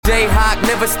Jayhawk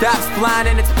never stops flying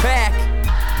in its pack.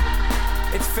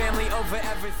 It's family over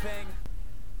everything.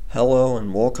 Hello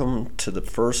and welcome to the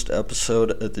first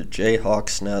episode of the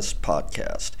Jayhawks Nest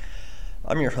podcast.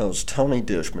 I'm your host, Tony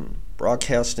Dishman,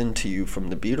 broadcasting to you from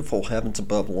the beautiful heavens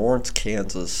above Lawrence,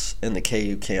 Kansas, in the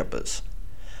KU campus.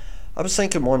 I was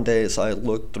thinking one day as I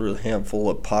looked through a handful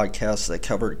of podcasts that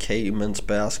covered KU men's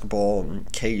basketball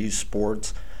and KU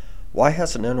sports, why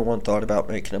hasn't anyone thought about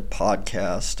making a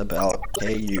podcast about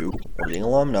KU or the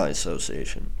Alumni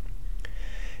Association?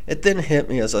 It then hit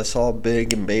me as I saw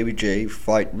Big and Baby J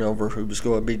fighting over who was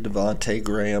going to be Devontae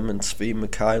Graham and Svi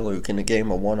Mikhailuk in a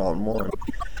game of one-on-one.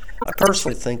 I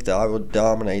personally think that I would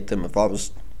dominate them if I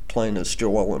was playing as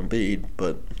Joel Embiid,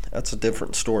 but that's a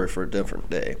different story for a different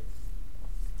day.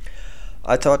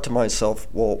 I thought to myself,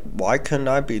 well, why couldn't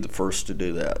I be the first to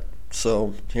do that?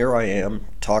 So here I am,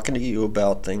 talking to you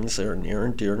about things that are near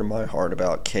and dear to my heart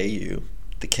about KU,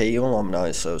 the KU Alumni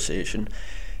Association,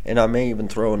 and I may even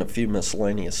throw in a few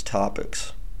miscellaneous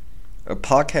topics. A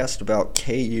podcast about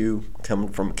KU coming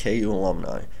from KU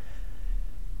alumni.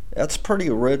 That's pretty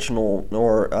original,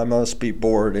 or I must be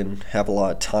bored and have a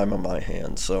lot of time on my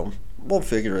hands, so we'll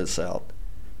figure this out.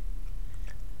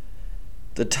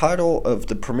 The title of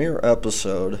the premiere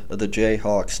episode of the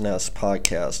Jayhawks Nest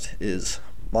podcast is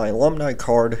My Alumni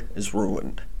Card is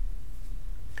Ruined.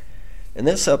 In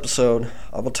this episode,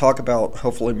 I will talk about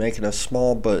hopefully making a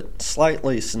small but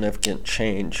slightly significant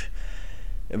change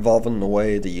involving the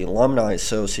way the Alumni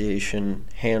Association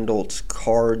handles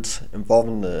cards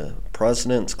involving the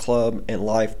President's Club and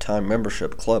lifetime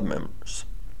membership club members.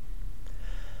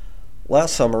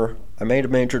 Last summer, I made a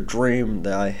major dream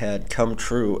that I had come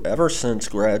true ever since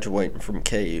graduating from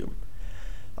KU.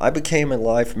 I became a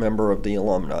life member of the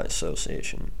Alumni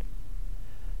Association.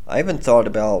 I even thought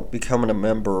about becoming a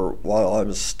member while I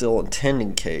was still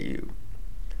attending KU.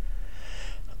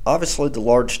 Obviously, the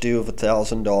large due of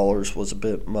 $1,000 was a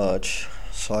bit much,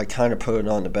 so I kind of put it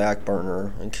on the back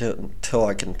burner until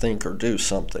I can think or do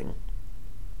something.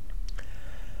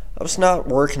 I was not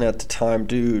working at the time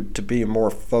due to being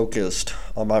more focused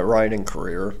on my writing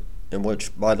career, in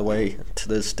which, by the way, to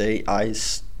this day, I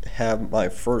have my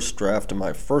first draft of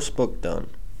my first book done.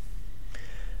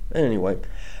 Anyway,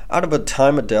 out of a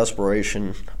time of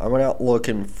desperation, I went out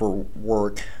looking for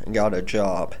work and got a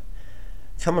job.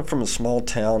 Coming from a small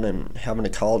town and having a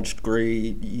college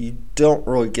degree, you don't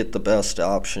really get the best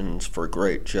options for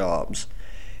great jobs.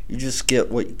 You just get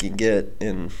what you can get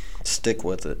and stick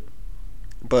with it.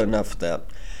 But enough of that.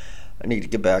 I need to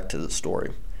get back to the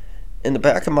story. In the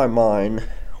back of my mind,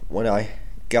 when I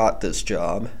got this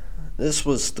job, this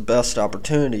was the best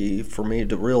opportunity for me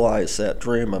to realize that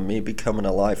dream of me becoming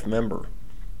a life member.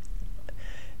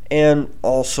 And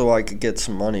also I could get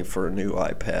some money for a new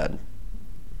iPad.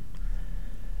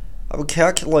 I would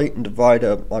calculate and divide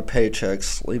up my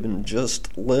paychecks, leaving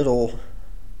just little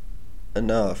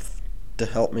enough to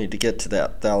help me to get to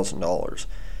that $1,000.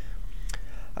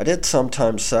 I did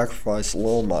sometimes sacrifice a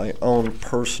little of my own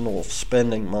personal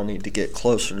spending money to get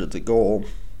closer to the goal.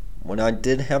 When I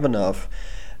did have enough,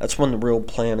 that's when the real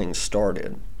planning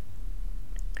started.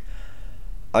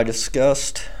 I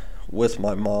discussed with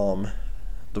my mom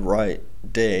the right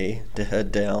day to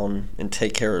head down and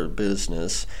take care of the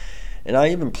business, and I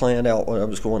even planned out what I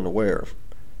was going to wear.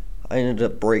 I ended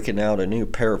up breaking out a new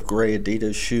pair of gray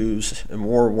Adidas shoes and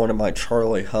wore one of my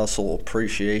Charlie Hustle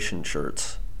appreciation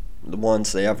shirts, the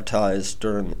ones they advertised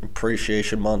during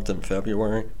Appreciation Month in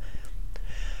February.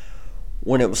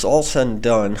 When it was all said and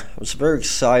done, I was very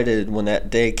excited when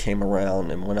that day came around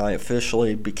and when I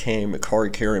officially became a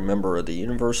card-carrying member of the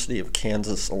University of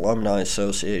Kansas Alumni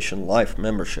Association Life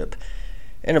membership,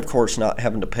 and of course not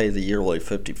having to pay the yearly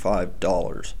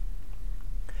 $55.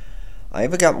 I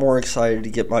even got more excited to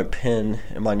get my pin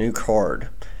and my new card.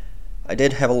 I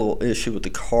did have a little issue with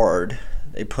the card.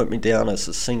 They put me down as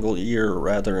a single year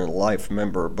rather than a life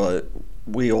member, but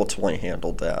we ultimately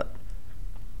handled that.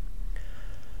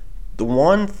 The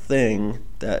one thing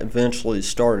that eventually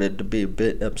started to be a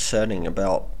bit upsetting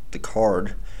about the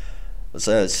card was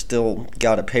that I still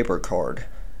got a paper card.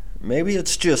 Maybe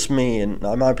it's just me, and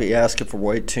I might be asking for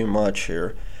way too much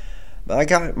here, but I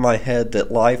got in my head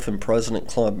that Life and President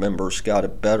Club members got a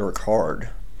better card,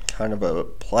 kind of a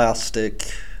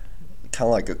plastic, kind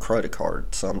of like a credit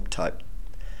card, some type.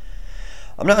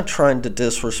 I'm not trying to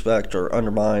disrespect or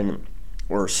undermine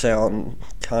or sound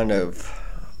kind of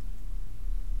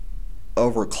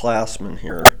overclassmen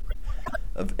here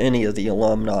of any of the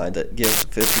alumni that give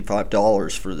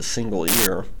 $55 for the single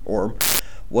year, or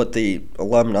what the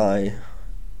Alumni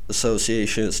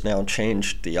Association has now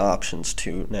changed the options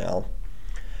to now.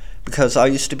 Because I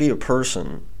used to be a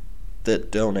person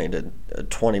that donated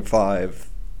 $25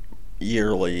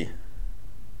 yearly,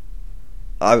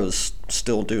 I was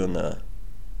still doing the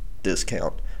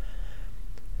discount.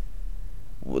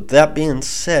 With that being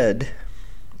said,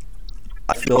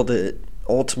 I feel that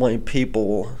ultimately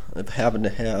people having to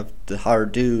have the higher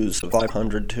dues of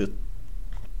 $500 to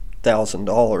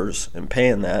 $1,000 and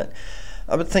paying that,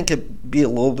 I would think it'd be a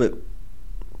little bit,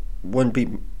 wouldn't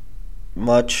be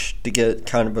much to get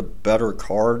kind of a better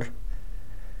card.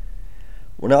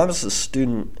 When I was a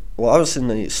student, I was in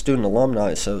the Student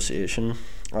Alumni Association,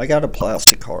 I got a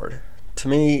plastic card. To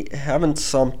me, having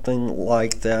something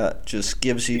like that just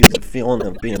gives you the feeling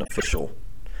of being official.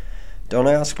 Don't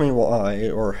ask me why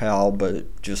or how, but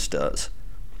it just does.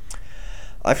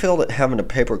 I feel that having a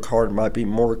paper card might be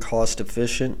more cost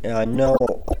efficient, and I know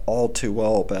all too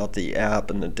well about the app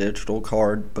and the digital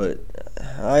card, but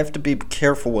I have to be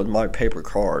careful with my paper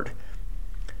card.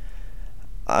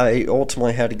 I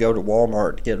ultimately had to go to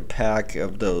Walmart to get a pack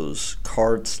of those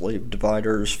card sleeve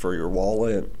dividers for your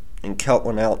wallet and cut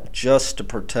one out just to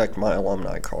protect my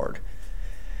alumni card.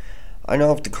 I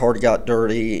know if the card got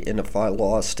dirty and if I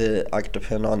lost it, I could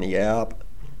depend on the app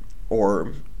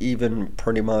or even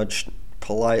pretty much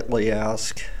politely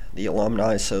ask the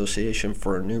Alumni Association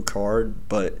for a new card,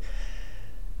 but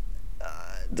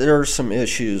there are some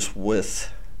issues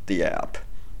with the app.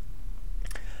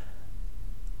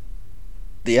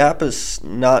 The app is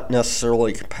not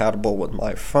necessarily compatible with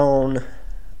my phone.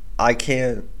 I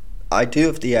do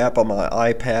have the app on my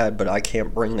iPad, but I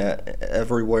can't bring that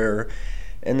everywhere.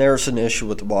 And there's an issue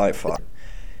with the Wi-Fi.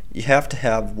 You have to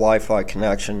have Wi-Fi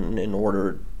connection in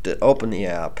order to open the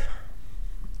app.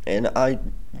 And I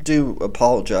do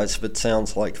apologize if it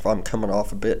sounds like if I'm coming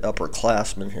off a bit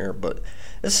upperclassman here, but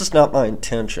this is not my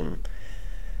intention.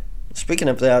 Speaking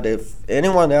of that, if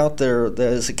anyone out there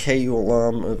that is a KU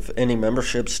alum of any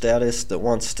membership status that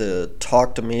wants to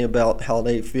talk to me about how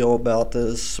they feel about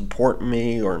this, supporting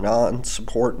me or not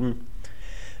supporting,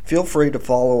 feel free to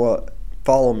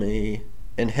follow me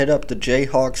and hit up the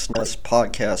Jayhawks Nest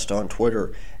podcast on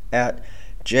Twitter at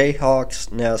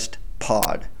Jayhawks Nest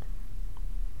Pod.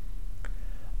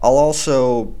 I'll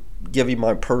also give you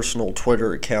my personal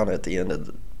Twitter account at the end of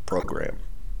the program.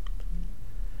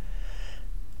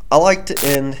 I like to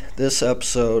end this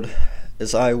episode,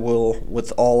 as I will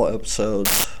with all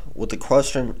episodes, with the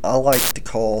question I like to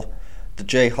call the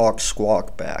Jayhawks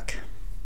squawk back.